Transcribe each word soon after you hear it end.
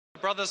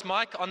Brother's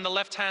mic on the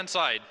left-hand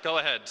side. Go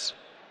ahead.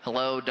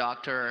 Hello,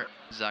 Dr.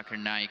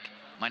 Zakir Naik.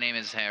 My name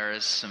is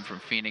Harris. I'm from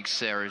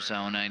Phoenix,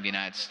 Arizona in the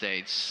United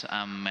States.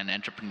 I'm an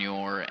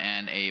entrepreneur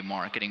and a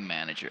marketing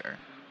manager.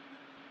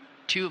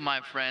 Two of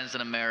my friends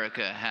in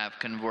America have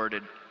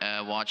converted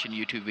watching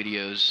YouTube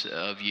videos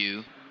of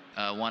you.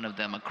 One of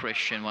them a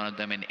Christian, one of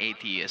them an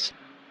atheist.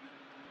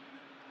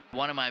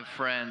 One of my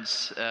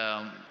friends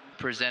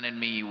presented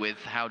me with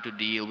how to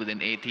deal with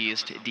an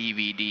atheist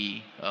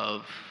DVD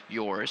of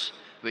yours,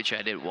 which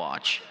I did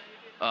watch.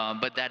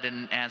 But that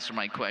didn't answer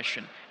my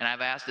question. And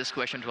I've asked this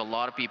question to a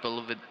lot of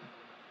people with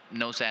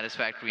no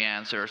satisfactory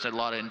answers, a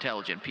lot of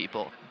intelligent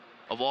people.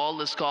 Of all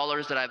the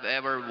scholars that I've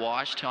ever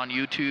watched on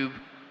YouTube,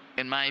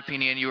 in my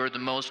opinion, you are the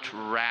most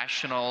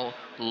rational,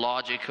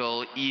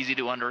 logical, easy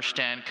to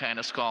understand kind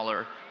of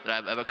scholar that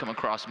I've ever come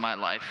across in my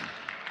life.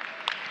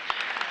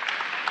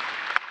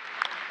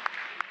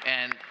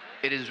 And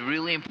it is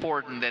really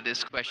important that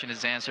this question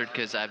is answered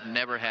because I've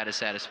never had a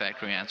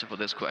satisfactory answer for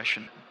this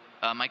question.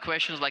 My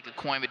question is like a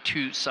coin with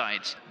two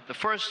sides. The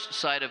first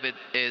side of it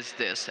is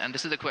this, and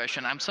this is the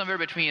question. I'm somewhere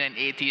between an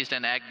atheist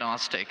and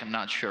agnostic. I'm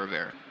not sure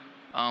where.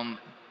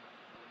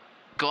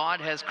 God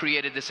has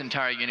created this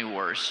entire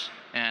universe,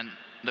 and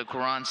the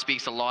Quran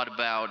speaks a lot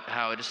about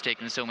how it has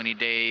taken so many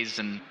days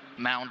and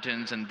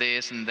mountains and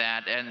this and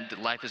that, and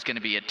life is going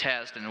to be a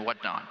test and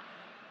whatnot.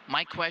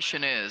 My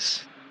question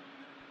is,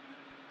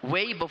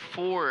 way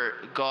before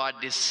God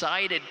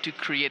decided to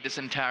create this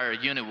entire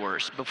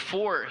universe,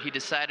 before he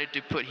decided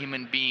to put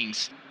human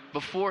beings,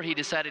 before he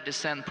decided to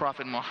send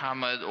Prophet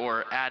Muhammad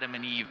or Adam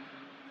and Eve,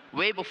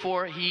 way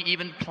before he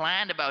even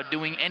planned about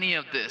doing any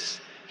of this,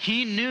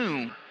 he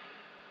knew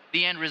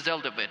the end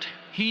result of it.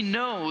 He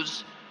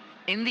knows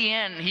in the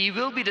end he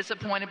will be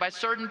disappointed by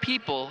certain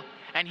people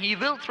and he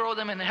will throw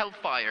them in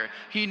hellfire.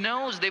 He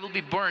knows they will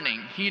be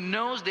burning. He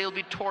knows they'll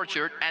be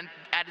tortured, and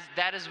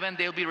that is when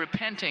they'll be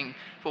repenting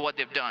for what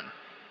they've done.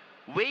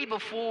 Way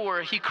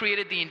before he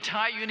created the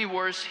entire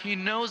universe, he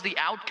knows the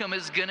outcome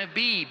is gonna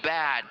be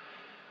bad.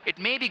 It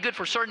may be good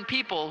for certain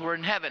people who are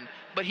in heaven,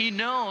 but he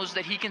knows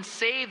that he can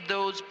save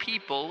those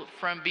people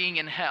from being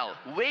in hell.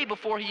 Way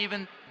before he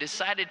even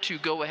decided to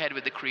go ahead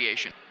with the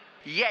creation.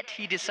 Yet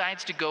he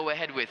decides to go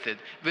ahead with it,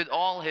 with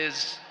all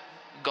his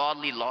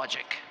godly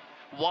logic.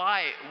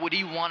 Why would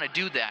he want to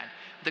do that?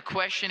 The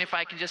question, if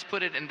I can just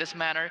put it in this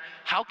manner,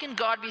 how can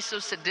God be so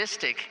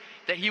sadistic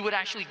that he would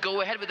actually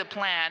go ahead with a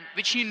plan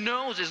which he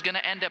knows is going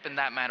to end up in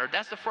that manner?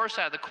 That's the first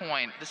side of the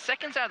coin. The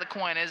second side of the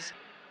coin is,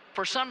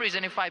 for some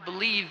reason, if I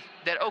believe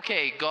that,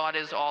 okay, God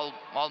is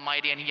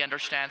almighty and he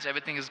understands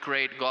everything is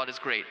great, God is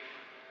great,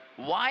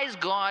 why is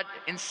God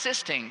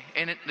insisting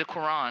in the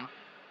Quran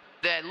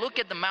that look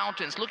at the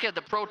mountains, look at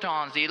the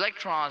protons, the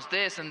electrons,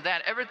 this and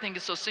that, everything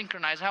is so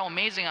synchronized, how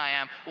amazing I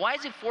am? Why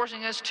is he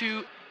forcing us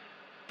to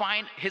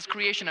find his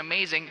creation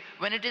amazing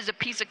when it is a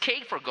piece of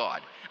cake for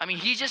God? I mean,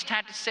 he just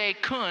had to say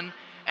kun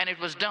and it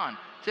was done.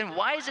 Then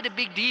why is it a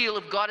big deal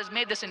if God has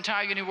made this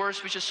entire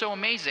universe which is so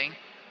amazing?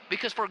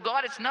 Because for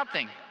God it's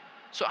nothing.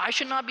 So I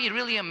should not be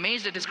really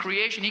amazed at his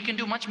creation. He can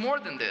do much more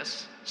than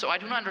this. So I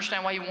do not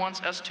understand why he wants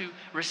us to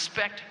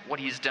respect what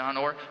he's done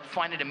or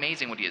find it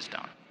amazing what he has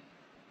done.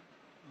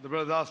 The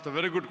brother asked a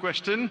very good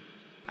question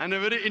and a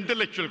very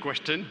intellectual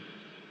question.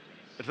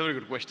 It's a very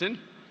good question.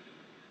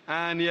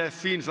 And he has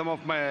seen some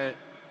of my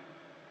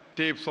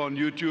tapes on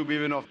YouTube,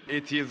 even of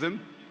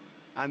atheism.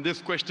 And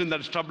this question that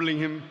is troubling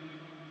him,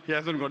 he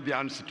hasn't got the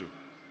answer to.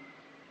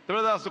 The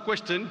brother asked the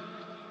question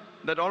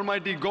that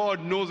Almighty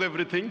God knows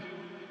everything.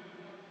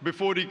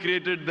 Before he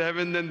created the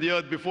heaven and the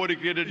earth, before he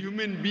created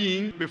human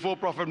being, before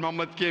Prophet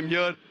Muhammad came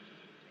here,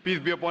 peace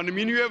be upon him,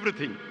 he knew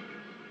everything.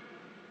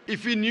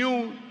 If he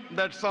knew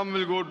that some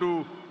will go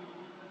to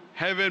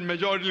heaven,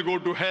 majority will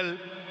go to hell,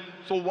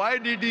 so why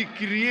did he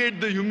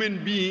create the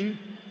human being?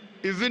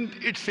 Isn't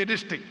it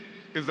sadistic?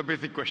 Is the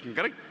basic question,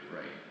 correct?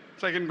 Right.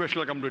 Second question,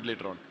 I'll come to it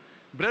later on.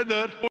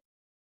 Brother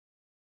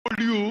told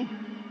you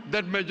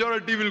that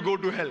majority will go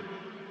to hell.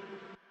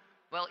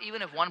 Well,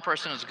 even if one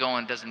person is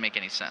going, it doesn't make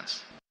any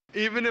sense.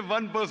 Even if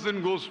one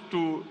person goes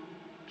to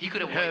He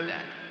could avoid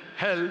that.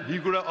 hell, he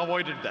could have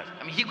avoided that.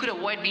 I mean, he could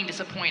avoid being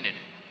disappointed.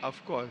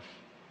 Of course.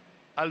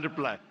 I'll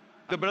reply.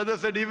 The brother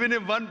said, even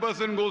if one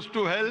person goes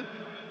to hell,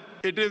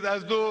 it is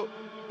as though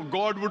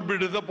God would be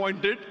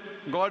disappointed.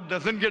 God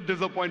doesn't get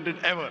disappointed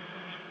ever.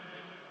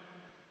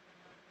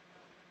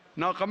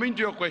 Now coming to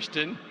your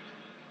question,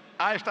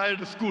 I started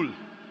a school.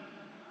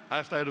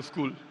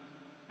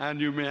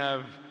 And you may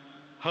have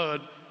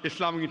heard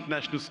Islamic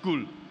International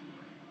School.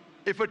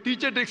 If a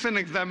teacher takes an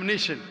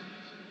examination,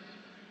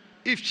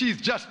 if she is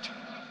just,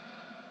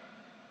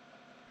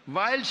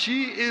 while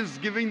she is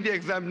giving the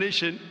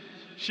examination,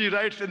 she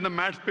writes in the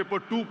maths paper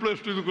 2 plus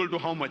 2 is equal to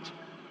how much?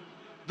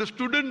 The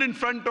student in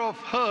front of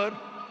her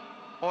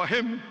or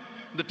him,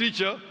 the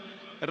teacher,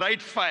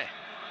 writes 5.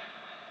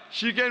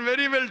 She can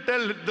very well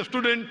tell the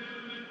student,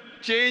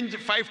 change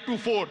 5 to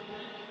 4.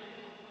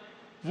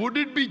 Would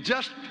it be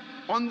just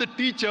on the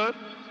teacher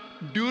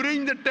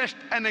during the test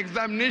and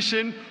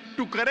examination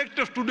to correct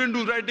a student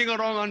who's writing a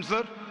wrong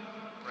answer?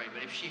 Right,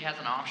 but if if she has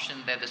an option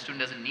that the student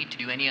doesn't need to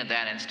do any of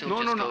that and still No,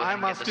 just no, go no. ahead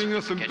I'm and get the asking you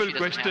a certificate, simple she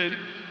doesn't have question.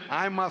 to.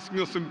 I'm asking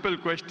you a simple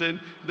question.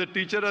 The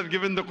teacher has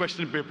given the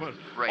question paper.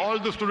 Right. All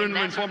the students In were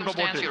that informed about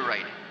circumstance, it. you're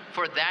right.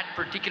 For that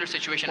particular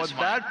situation, For it's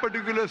fine. that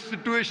particular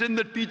situation,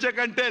 the teacher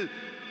can tell,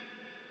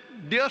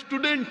 dear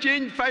student,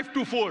 change 5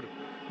 to 4.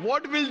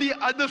 What will the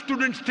other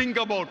students think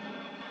about?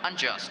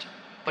 Unjust.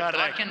 But God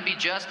Correct. can be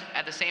just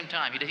at the same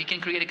time. He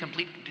can create a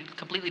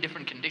completely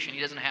different condition.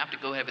 He doesn't have to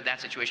go ahead with that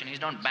situation.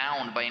 He's not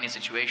bound by any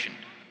situation.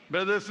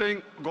 Brother is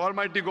saying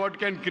Almighty God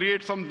can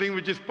create something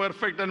which is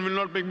perfect and will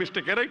not make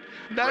mistake, correct?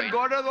 That Right.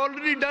 God has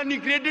already done. He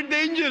created the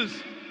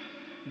angels.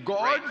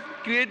 God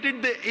Right.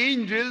 created the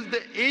angels.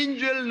 The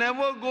angel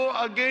never go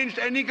against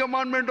any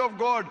commandment of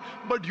God.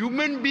 But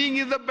human being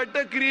is a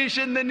better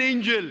creation than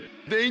angel.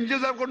 The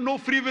angels have got no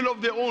free will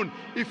of their own.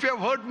 If you have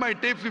heard my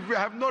tapes, if you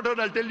have not heard,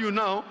 I'll tell you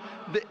now.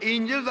 The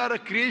angels are a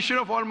creation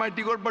of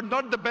Almighty God, but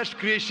not the best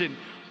creation.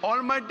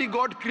 Almighty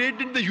God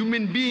created the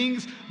human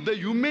beings. The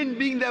human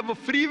beings have a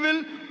free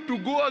will to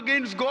go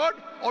against God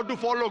or to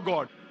follow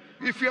God.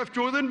 If you have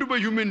chosen to be a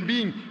human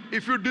being,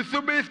 if you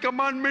disobey His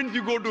commandments,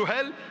 you go to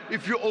hell.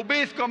 If you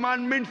obey His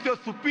commandments, you're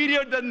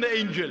superior than the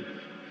angel.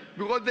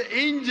 Because the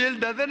angel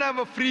doesn't have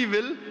a free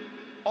will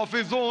of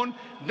his own,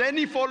 then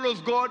he follows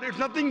God. It's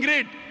nothing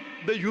great.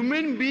 The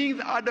human beings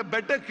are the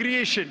better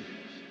creation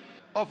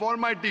of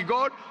Almighty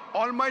God.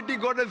 Almighty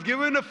God has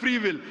given a free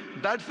will.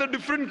 That's a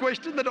different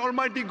question that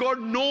Almighty God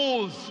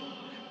knows.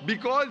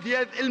 Because He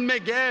has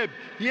ilm-e-ghaib,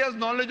 He has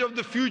knowledge of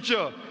the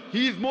future.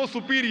 He is more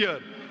superior.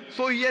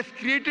 So He has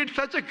created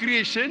such a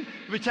creation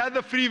which has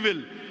a free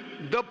will.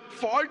 The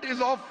fault is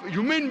of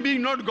human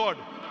being, not God.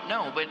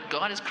 No, but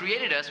God has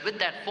created us with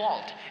that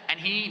fault. And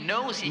He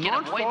knows He can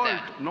Not avoid fault,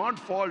 that. not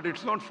fault.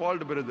 It's not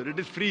fault, brother. It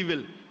is free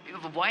will.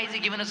 Why is He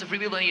giving us a free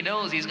will when He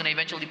knows He's going to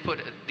eventually put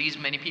these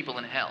many people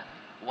in hell?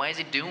 Why is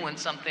He doing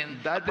something?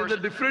 That is a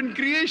different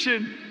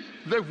creation.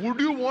 Like, would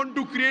you want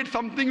to create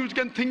something which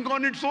can think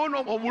on its own,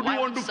 or would Why you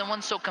want would to?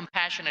 someone so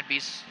compassionate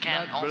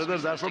can also Brother,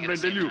 be that's what sadistic I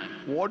at the tell same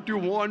you. time? What you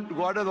want,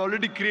 God has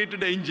already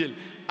created an angel.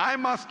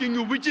 I'm asking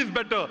you, which is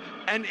better?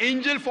 An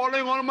angel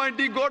following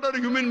Almighty God or a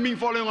human being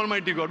following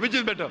Almighty God? Which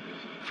is better?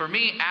 For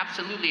me,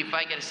 absolutely, if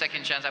I get a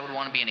second chance, I would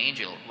want to be an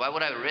angel. Why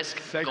would I risk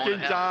going to Second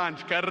hell?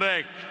 chance,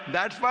 correct.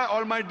 That's why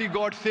Almighty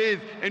God says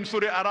in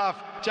Surah Araf,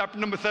 chapter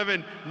number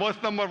 7, verse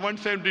number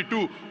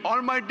 172,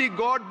 Almighty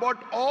God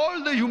brought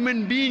all the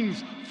human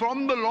beings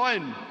from the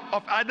loin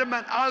of Adam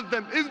and asked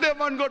them, is there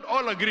one God?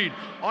 All agreed.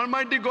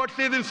 Almighty God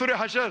says in Surah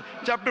Hashar,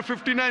 chapter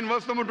 59,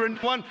 verse number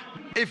 21,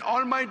 if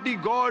Almighty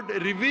God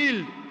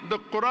revealed the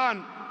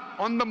Quran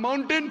on the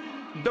mountain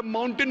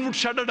would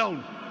shudder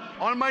down.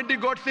 Almighty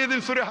God says in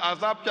Surah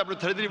Azab, chapter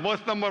 33, verse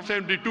number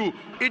 72,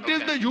 it is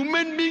the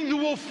human beings who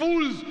were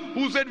fools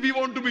who said we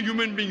want to be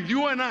human beings.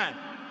 You and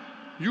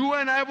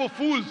I were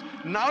fools.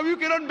 Now you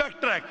cannot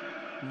backtrack.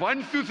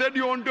 Once you said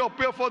you want to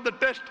appear for the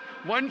test,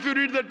 once you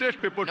read the test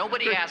paper.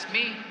 Nobody asked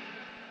me.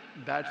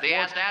 They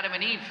asked Adam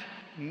and Eve.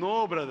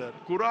 No, brother.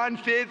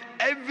 Quran says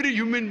every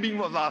human being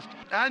was asked.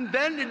 And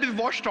then it is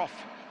washed off.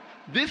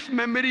 This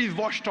memory is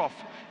washed off.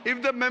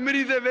 If the memory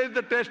is there, where is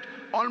the test?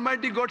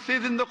 Almighty God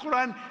says in the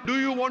Quran, do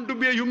you want to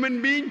be a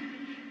human being?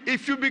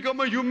 If you become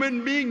a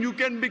human being, you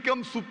can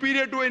become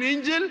superior to an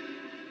angel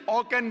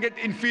or can get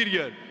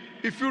inferior.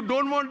 If you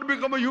don't want to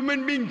become a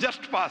human being,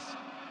 just pass.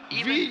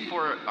 Even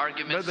for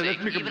argument's Brother,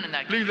 sake, even in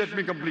that please let condition.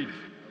 me complete.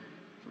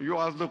 You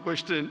ask the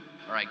question.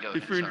 All right, go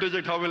ahead. If you sorry.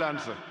 interject, how will I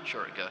answer?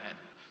 Sure, go ahead.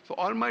 So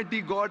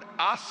Almighty God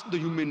asked the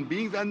human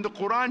beings, and the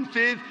Quran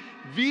says,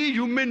 we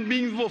human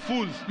beings were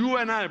fools, you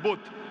and I both,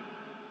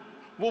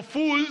 were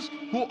fools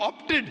who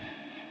opted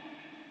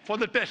for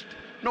the test.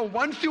 Now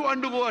once you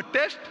undergo a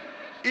test,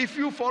 if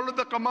you follow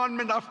the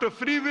commandment after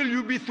free will,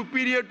 you be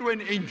superior to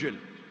an angel.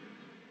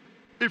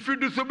 If you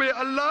disobey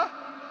Allah,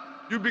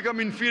 you become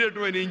inferior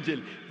to an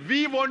angel.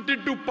 We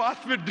wanted to pass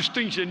with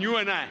distinction, you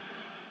and I.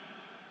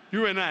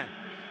 You and I.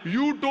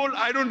 You told,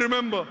 I don't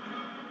remember.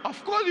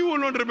 Of course you will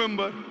not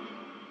remember.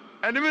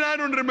 And even I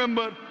don't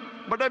remember.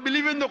 But I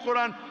believe in the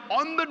Quran.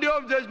 On the day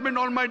of judgment,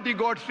 Almighty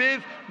God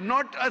says,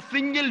 not a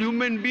single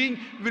human being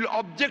will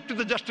object to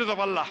the justice of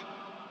Allah.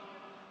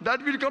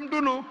 That we'll come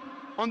to know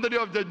on the day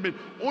of judgment.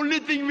 Only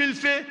thing we'll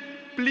say,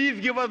 please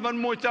give us one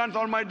more chance.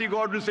 Almighty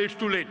God will say it's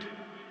too late.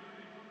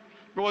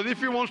 Because if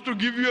He wants to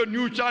give you a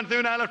new chance,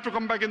 even I'll have to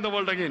come back in the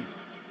world again.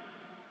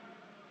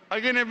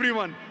 Again,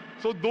 everyone.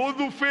 So those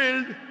who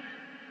failed,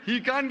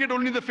 He can't get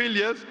only the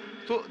failures.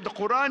 So the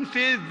Quran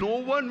says no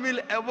one will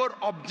ever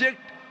object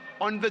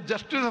on the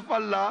justice of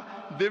Allah.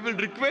 They will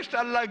request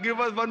Allah, give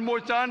us one more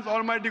chance.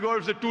 Almighty God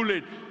will say too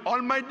late.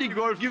 Almighty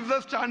God gives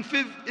us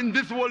chances in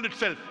this world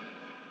itself.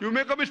 You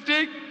make a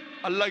mistake,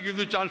 Allah gives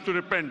you a chance to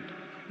repent.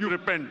 You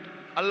repent.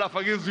 Allah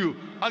forgives you.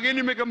 Again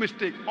you make a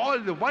mistake.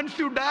 Once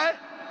you die,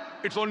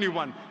 it's only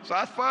one. So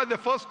as far as the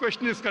first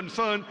question is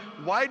concerned,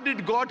 why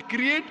did God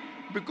create?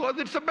 Because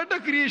it's a better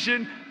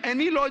creation.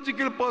 Any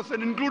logical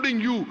person, including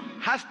you,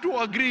 has to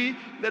agree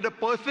that a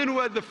person who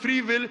has the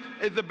free will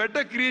is a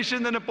better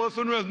creation than a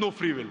person who has no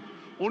free will.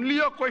 Only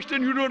your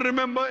question you don't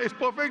remember is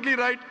perfectly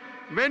right.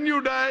 when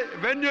you die,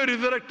 when you're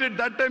resurrected,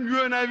 that time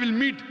you and I will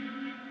meet.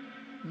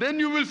 Then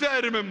you will say, I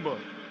remember.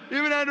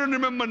 Even I don't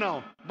remember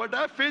now. But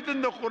I have faith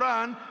in the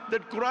Quran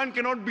that Quran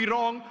cannot be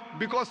wrong,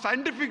 because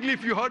scientifically,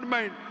 if you heard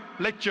my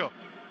lecture,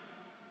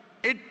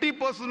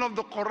 80% of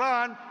the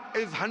Quran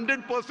is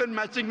 100%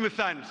 matching with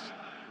science.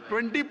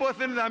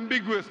 20% is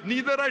ambiguous,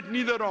 neither right,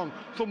 neither wrong.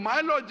 So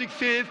my logic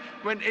says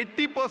when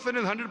 80%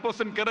 is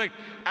 100% correct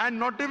and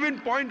not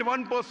even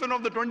 0.1%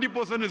 of the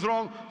 20% is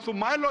wrong, so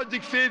my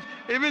logic says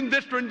even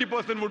this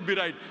 20% would be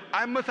right.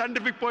 I'm a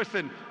scientific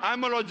person,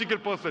 I'm a logical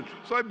person.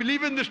 So I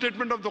believe in the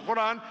statement of the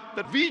Quran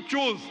that we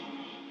chose.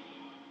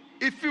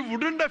 If you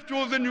wouldn't have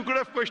chosen, you could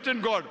have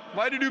questioned God.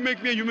 Why did you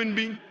make me a human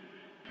being?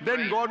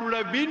 Then God would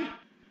have been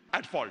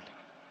at fault.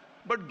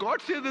 But God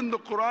says in the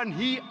Quran,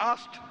 He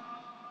asked.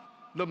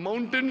 The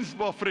mountains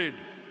were afraid.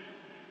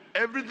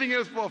 Everything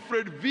else was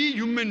afraid. We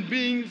human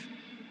beings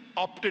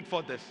opted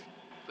for this.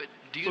 But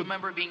do you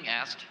remember being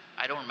asked?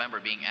 I don't remember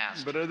being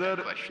asked.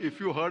 Brother, if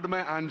you heard my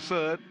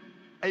answer,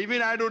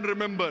 even I don't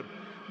remember.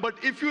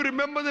 But if you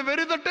remember, then where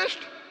is the test?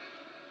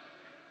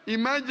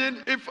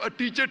 Imagine if a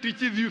teacher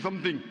teaches you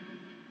something.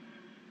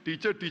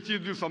 Teacher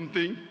teaches you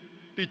something.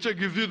 Teacher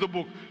gives you the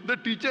book. The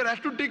teacher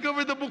has to take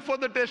away the book for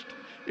the test.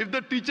 If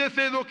the teacher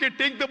says, okay,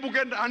 take the book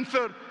and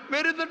answer,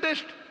 where is the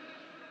test?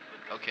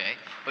 Okay,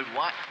 but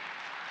why?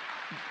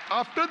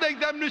 After the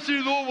examination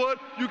is over,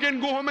 you can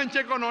go home and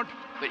check or not.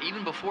 But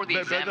even before the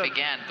exam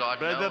began, God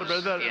knows.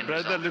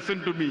 Brother,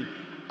 listen to me.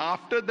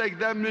 After the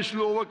examination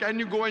is over, can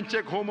you go and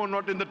check home or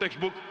not in the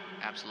textbook?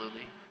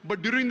 Absolutely.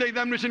 But during the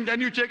examination, can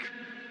you check?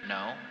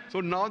 No. So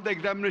now the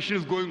examination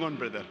is going on,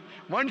 brother.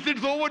 Once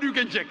it's over, you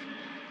can check.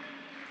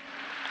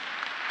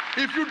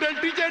 If you tell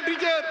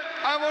teacher,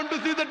 I want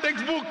to see the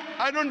textbook,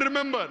 I don't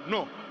remember.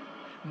 No.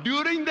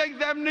 During the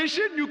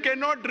examination, you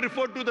cannot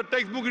refer to the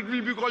textbook. It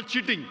will be called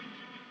cheating.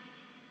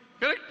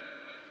 Correct?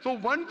 So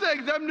once the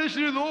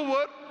examination is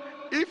over,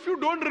 if you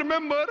don't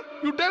remember,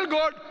 you tell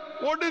God,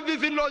 what is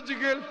this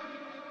illogical?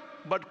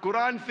 But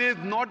Quran says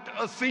not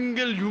a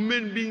single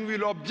human being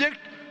will object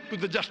to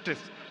the justice.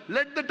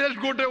 Let the test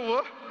go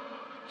over.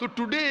 So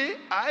today,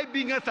 I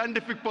being a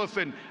scientific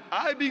person,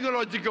 I being a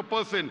logical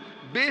person,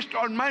 based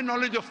on my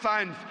knowledge of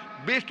science,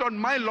 based on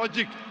my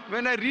logic,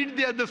 when I read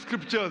the other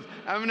scriptures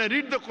and when I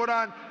read the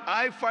Quran,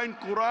 I find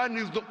Quran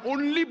is the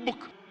only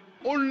book,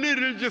 only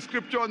religious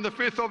scripture on the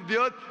face of the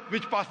earth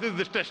which passes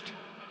this test.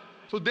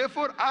 So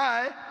therefore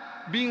I,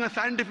 being a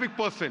scientific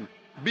person,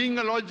 being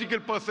a logical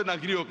person,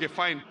 agree, okay,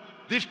 fine.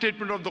 This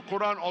statement of the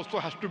Quran also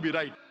has to be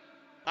right.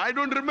 I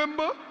don't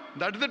remember,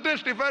 that's the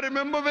test. If I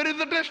remember, where is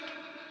the test?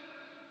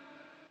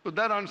 So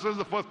that answers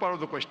the first part of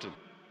the question.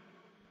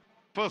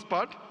 First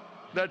part,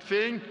 that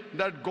saying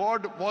that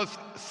God was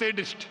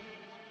sadist.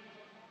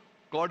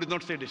 God is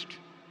not sadist.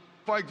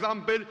 For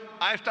example,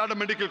 I start a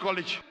medical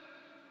college.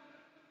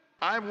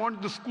 I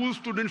want the school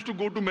students to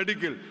go to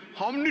medical.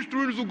 How many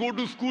students who go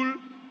to school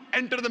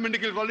enter the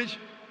medical college?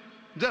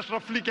 Just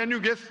roughly, can you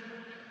guess?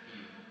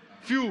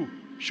 Few.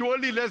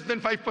 Surely less than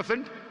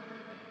 5%.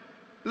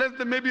 Less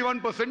than maybe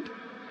 1%.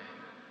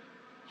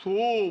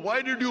 So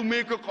why did you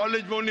make a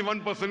college where only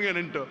 1% can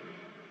enter?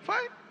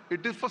 Fine.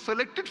 It is for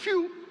selected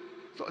few.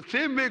 So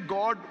same way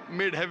God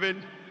made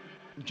heaven,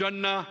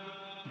 Jannah,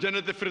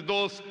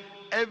 Jannat-e-Firdaus.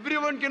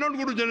 Everyone cannot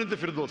go to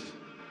Jannat-e-Firdaus.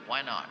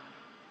 Why not?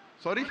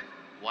 Sorry?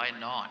 Why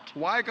not?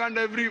 Why can't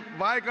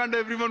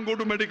everyone go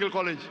to medical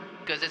college?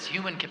 Because it's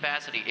human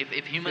capacity.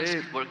 If humans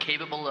were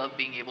capable of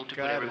being able to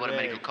put everyone in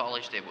medical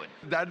college, they would.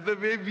 That's the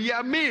way we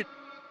are made.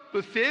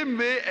 The same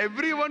way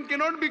everyone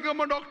cannot become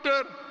a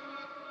doctor.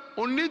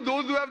 Only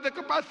those who have the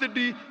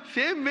capacity.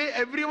 Same way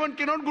everyone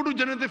cannot go to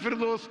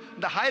Jannat-e-Firdaus,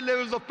 the high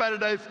levels of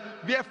paradise.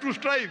 We have to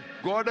strive.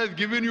 God has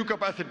given you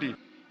capacity.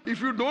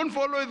 If you don't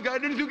follow His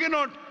guidance, you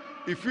cannot.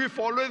 If you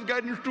follow His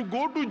guidance to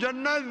go to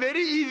Jannah, it's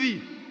very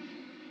easy.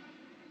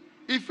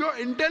 If you're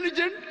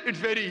intelligent, it's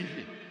very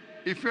easy.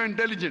 If you're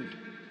intelligent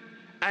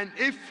and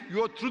if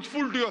you're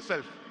truthful to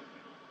yourself.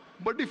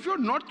 But if you're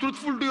not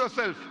truthful to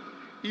yourself,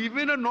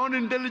 even a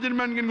non-intelligent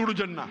man can go to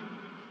Jannah.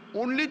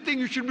 Only thing,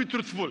 you should be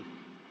truthful.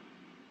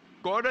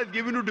 God has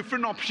given you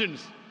different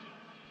options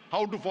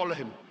how to follow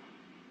Him.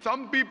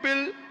 Some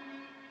people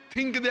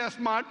think they are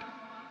smart.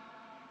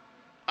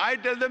 I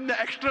tell them they're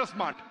extra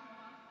smart.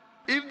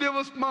 If they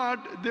were smart,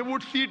 they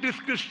would see it is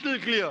crystal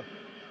clear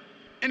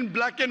in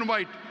black and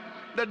white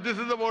that this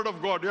is the word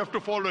of God. You have to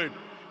follow it.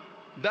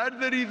 That's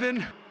the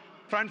reason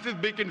Francis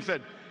Bacon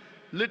said,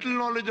 little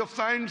knowledge of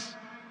science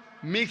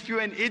makes you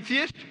an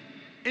atheist.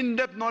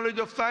 In-depth knowledge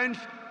of science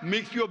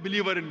makes you a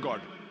believer in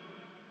God.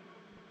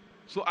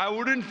 So I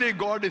wouldn't say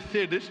God is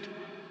sadist.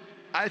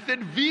 I said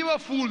we were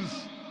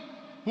fools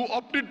who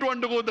opted to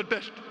undergo the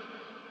test.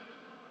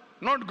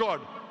 Not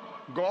God.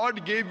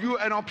 God gave you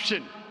an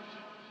option.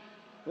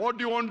 What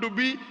do you want to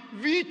be?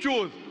 We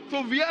chose.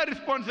 So we are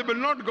responsible,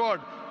 not God.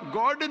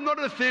 God is not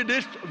a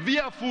sadist. We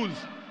are fools.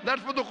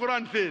 That's what the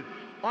Quran says.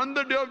 On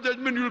the day of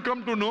judgment, you will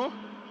come to know,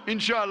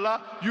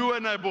 inshallah, you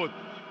and I both.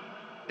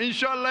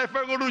 Inshallah, if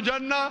I go to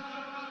Jannah,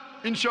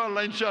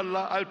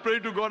 inshallah, I'll pray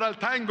to God, I'll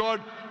thank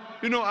God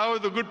I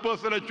was a good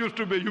person, I choose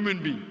to be a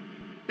human being.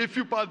 If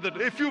you pass that,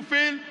 if you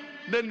fail,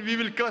 then we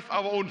will curse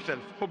our own self.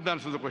 Hope that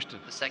answers the question.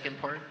 The second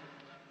part?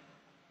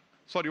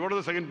 Sorry, what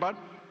was the second part?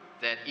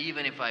 That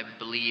even if I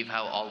believe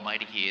how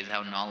almighty he is,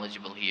 how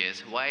knowledgeable he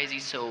is, why is he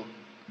so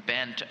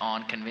bent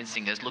on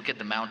convincing us, look at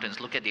the mountains,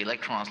 look at the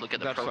electrons, look at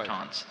the protons?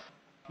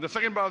 Right. The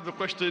second part of the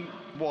question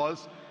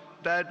was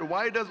that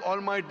why does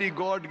Almighty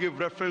God give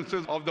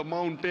references of the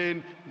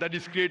mountain that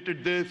He's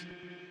created this?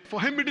 For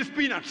Him it is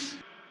peanuts.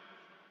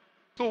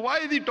 So why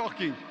is He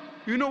talking?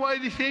 You know why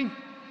is He saying?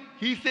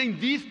 He's saying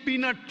these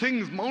peanut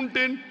things,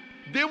 mountain,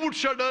 they would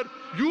shudder.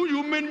 You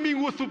human being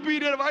who are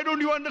superior, why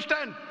don't you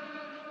understand?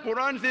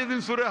 Quran says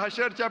in Surah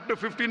Hashar chapter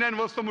 59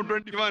 verse number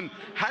 21,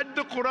 had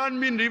the Quran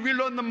been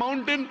revealed on the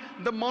mountain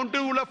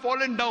would have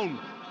fallen down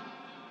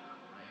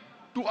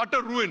to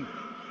utter ruin.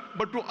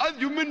 But to us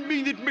human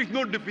beings it makes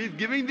no difference. He's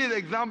giving these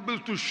examples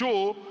to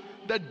show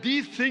that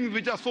these things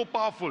which are so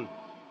powerful,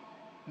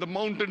 the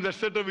mountains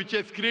etc. which He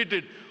has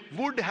created,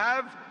 would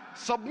have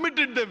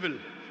submitted their will.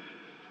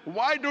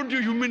 Why don't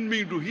you human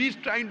beings do? He's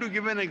trying to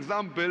give an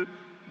example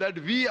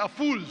that we are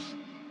fools.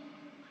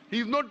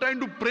 He's not trying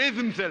to praise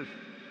Himself.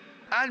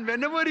 And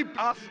whenever He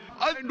asks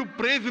us to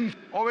praise Him,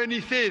 or when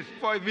He says,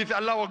 for we say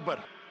Allahu Akbar,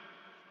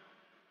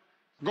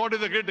 God is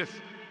the greatest,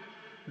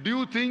 do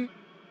you think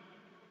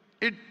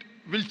it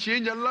will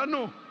change Allah?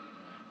 No.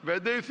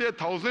 Whether you say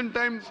 1,000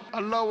 times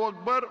Allahu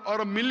Akbar or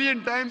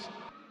 1,000,000 times,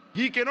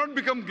 He cannot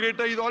become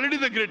greater. He's already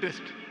the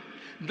greatest.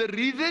 The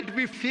reason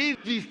we say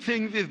these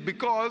things is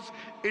because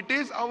it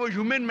is our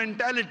human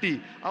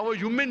mentality, our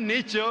human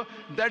nature,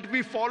 that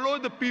we follow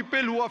the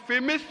people who are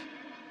famous,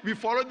 we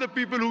follow the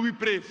people who we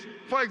praise.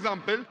 For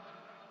example,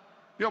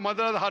 your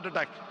mother has a heart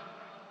attack.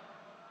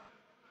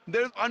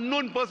 There is an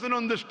unknown person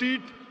on the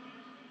street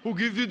who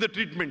gives you the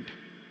treatment.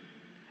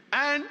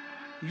 And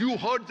you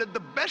heard that the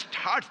best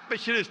heart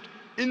specialist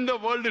in the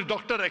world is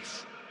Dr.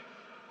 X.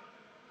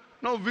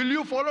 Now, will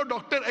you follow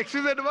Dr.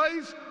 X's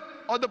advice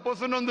or the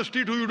person on the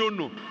street who you don't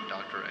know?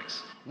 Dr.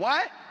 X.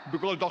 Why?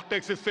 Because Dr.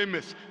 X is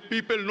famous.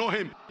 People know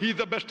him. He's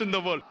the best in the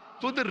world.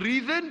 So the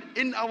reason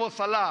in our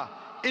salah,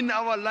 in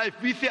our life,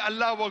 we say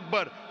Allahu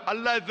Akbar,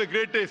 Allah is the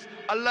greatest,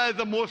 Allah is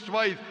the most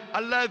wise,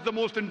 Allah is the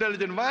most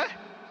intelligent. Why?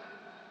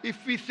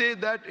 If we say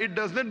that, it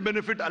does not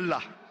benefit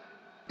Allah.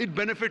 It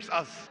benefits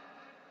us.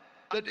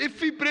 That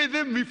if we praise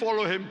Him, we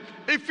follow Him.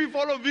 If we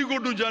follow, we go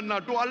to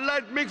Jannah. To Allah,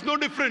 it makes no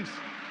difference.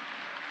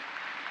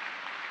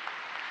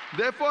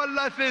 Therefore,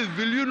 Allah says,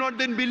 will you not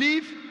then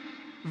believe?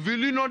 Will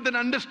you not then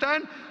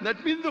understand?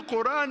 That means the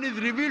Quran is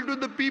revealed to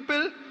the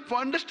people for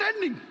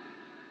understanding.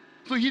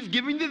 So He's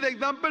giving this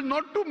example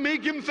not to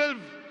make Himself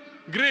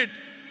great.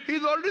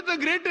 He's already the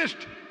greatest.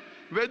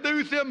 Whether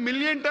you say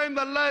 1,000,000 times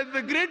Allah is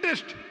the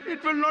greatest,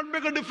 it will not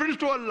make a difference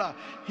to Allah.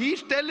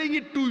 He's telling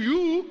it to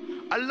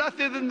you. Allah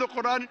says in the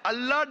Quran,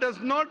 Allah does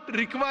not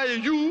require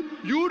you,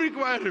 you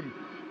require Him.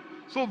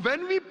 So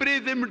when we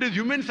praise Him, it is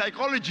human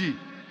psychology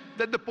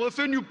that the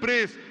person you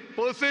praise,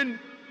 person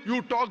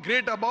you talk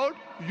great about,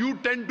 you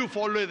tend to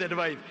follow His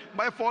advice.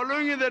 By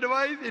following His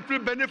advice, it will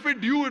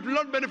benefit you, it will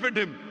not benefit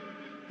Him.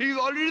 He is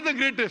already the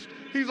greatest.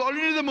 He is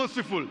already the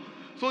merciful.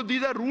 So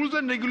these are rules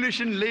and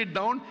regulations laid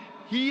down.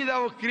 He is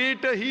our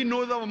creator. He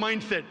knows our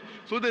mindset.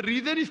 So the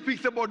reason He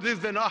speaks about this,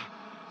 then,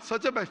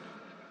 such a best,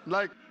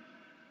 like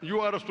you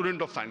are a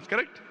student of science,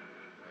 correct?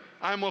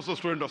 I am also a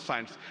student of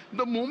science.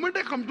 The moment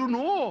I come to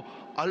know,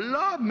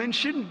 Allah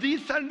mentioned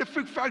these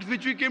scientific facts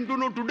which we came to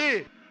know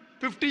today,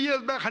 50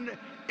 years back,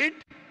 it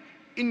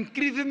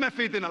increases my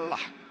faith in Allah.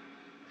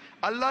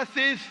 Allah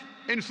says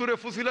in Surah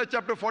Fusilat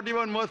chapter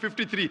 41 verse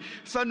 53,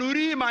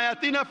 Sanuri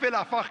mayatina fil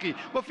afaqi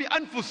wa fi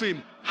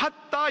anfusihim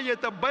hatta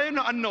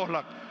yatabayyana annahu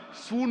al-haq.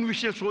 Soon we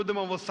shall show them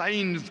our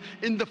signs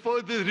in the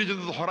furthest regions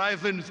of the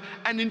horizons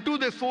and into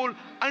their soul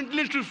until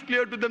it is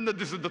clear to them that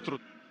this is the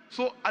truth.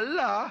 So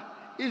Allah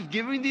is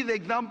giving these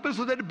examples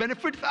so that it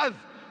benefits us.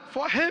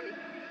 For Him,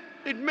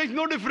 it makes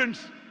no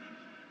difference.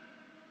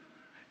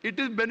 It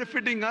is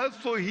benefiting us,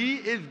 so He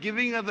is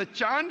giving us a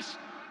chance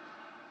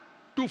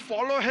to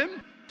follow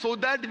Him so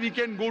that we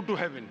can go to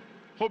heaven.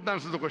 Hope that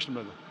answers the question,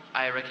 brother.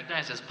 I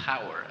recognize His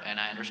power, and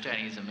I understand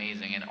He's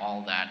amazing in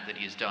all that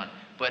He's done.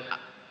 But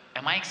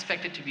am I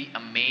expected to be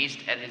amazed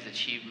at His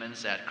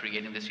achievements at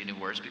creating this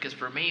universe? Because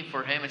for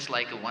Him, it's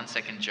like a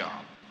 1-second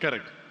job.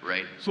 Correct.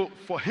 Right? So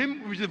for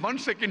Him, which is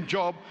 1-second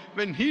job,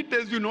 when He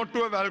tells you not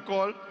to have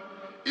alcohol,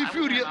 if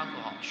you have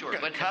alcohol, sure,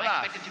 but am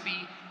I expected to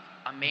be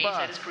amazed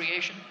at His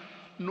creation?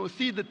 No,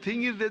 see, the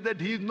thing is that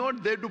He is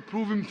not there to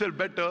prove Himself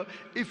better.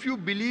 If you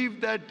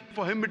believe that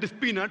for Him it is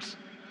peanuts,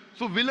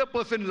 so will a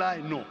person lie?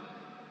 No.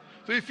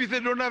 So if He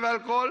says don't have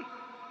alcohol,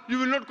 you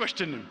will not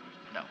question Him.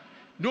 No.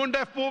 Don't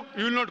have pork,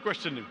 you will not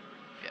question Him.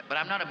 Yeah, but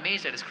I'm not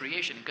amazed at His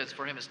creation because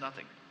for Him it's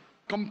nothing.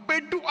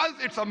 Compared to us,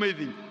 it's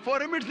amazing. For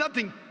Him, it's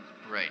nothing.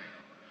 Right.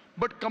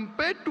 But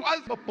compared to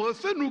us, a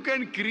person who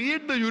can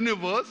create the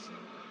universe,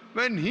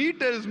 when He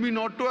tells me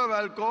not to have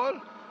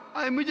alcohol,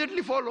 I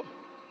immediately follow.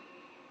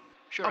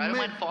 Sure, I don't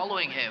mind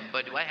following Him,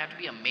 but do I have to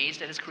be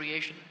amazed at His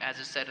creation, as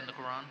is said in the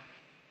Quran?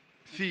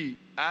 See,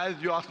 as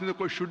you asked me the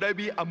question, should I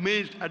be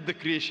amazed at the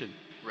creation?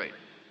 Right.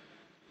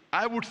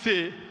 I would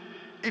say,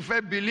 if I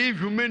believe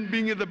human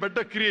being is a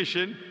better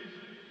creation,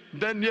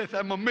 then yes,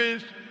 I'm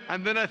amazed,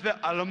 and then I say,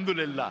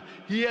 Alhamdulillah,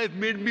 he has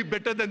made me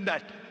better than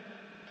that.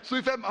 So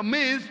if I'm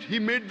amazed, he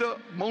made the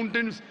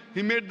mountains,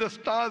 he made the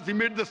stars, he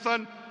made the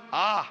sun,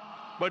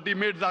 but he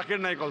made Zakir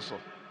Naik also.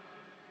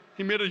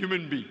 He made a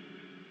human being.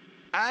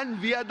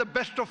 And we are the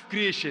best of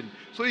creation.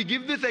 So he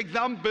gives these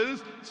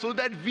examples so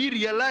that we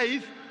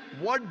realize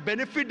what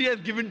benefit he has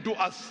given to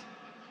us.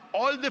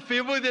 All the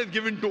favors he has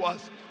given to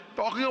us.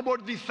 Talking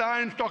about the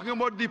science, talking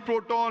about the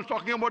protons,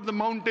 talking about the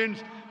mountains.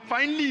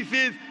 Finally he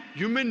says,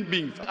 human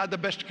beings are the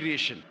best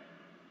creation.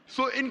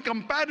 So in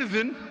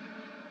comparison,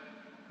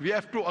 we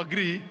have to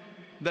agree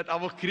that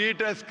our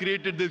Creator has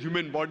created this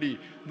human body,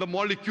 the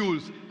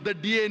molecules, the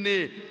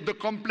DNA, the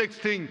complex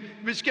thing,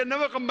 which can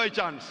never come by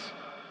chance.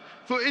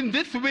 So in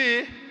this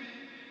way,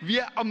 we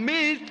are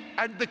amazed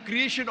at the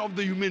creation of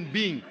the human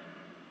being.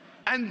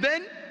 And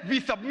then we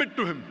submit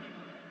to him.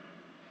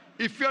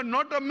 If we are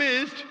not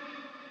amazed,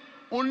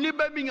 only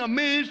by being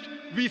amazed,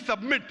 we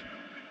submit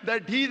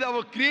that he is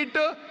our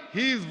creator,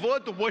 he is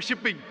worth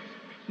worshipping.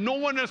 No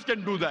one else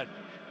can do that.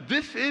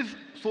 This is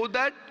so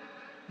that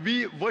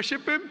we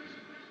worship him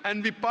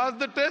and we pass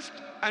the test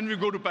and we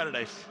go to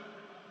paradise.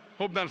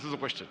 Hope that answers the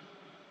question.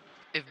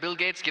 If Bill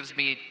Gates gives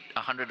me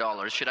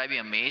 $100, should I be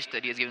amazed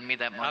that he has given me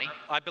that money?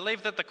 I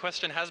believe that the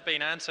question has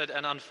been answered,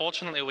 and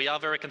unfortunately we are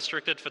very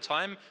constricted for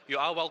time. You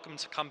are welcome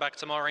to come back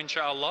tomorrow,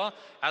 inshallah.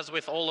 As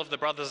with all of the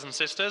brothers and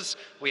sisters,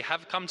 we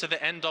have come to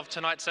the end of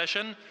tonight's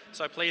session,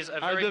 so please a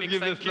very big thank you.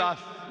 I'll just give this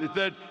last. It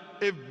said,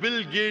 if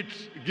Bill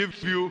Gates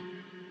gives you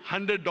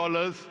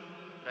 $100, should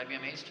I be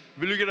amazed?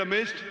 Will you get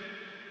amazed?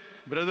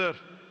 Brother,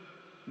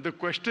 the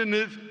question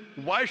is,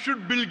 why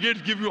should Bill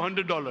Gates give you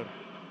 $100?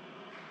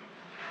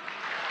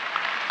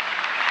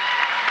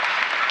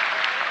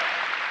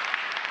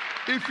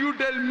 If you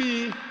tell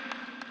me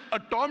a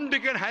Tom,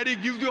 Dick and Harry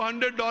gives you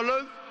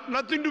 $100,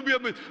 nothing to be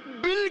amazed.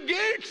 Bill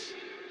Gates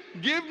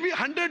gave me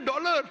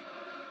 $100.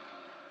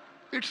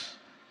 It's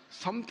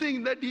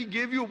something that he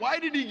gave you. Why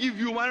did he give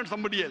you? Why not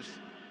somebody else?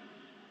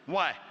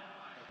 Why?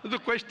 The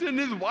question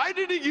is, why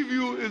did he give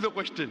you is the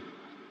question.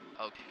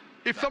 Okay.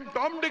 If some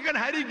Tom, Dick and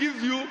Harry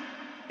gives you,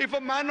 if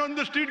a man on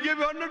the street gave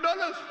you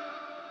 $100,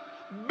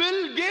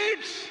 Bill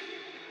Gates.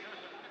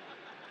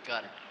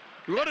 Got it.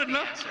 You got it, no?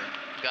 Answer.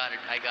 Got it.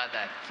 I got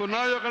that. So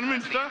now you're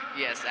convinced, huh?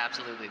 Yes,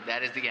 absolutely.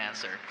 That is the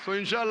answer. So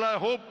inshallah, I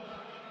hope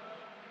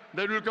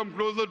that we'll come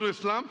closer to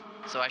Islam.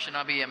 So I should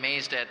not be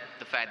amazed at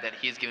the fact that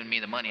he's given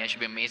me the money. I should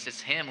be amazed it's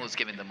him who's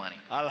giving the money.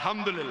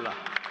 Alhamdulillah.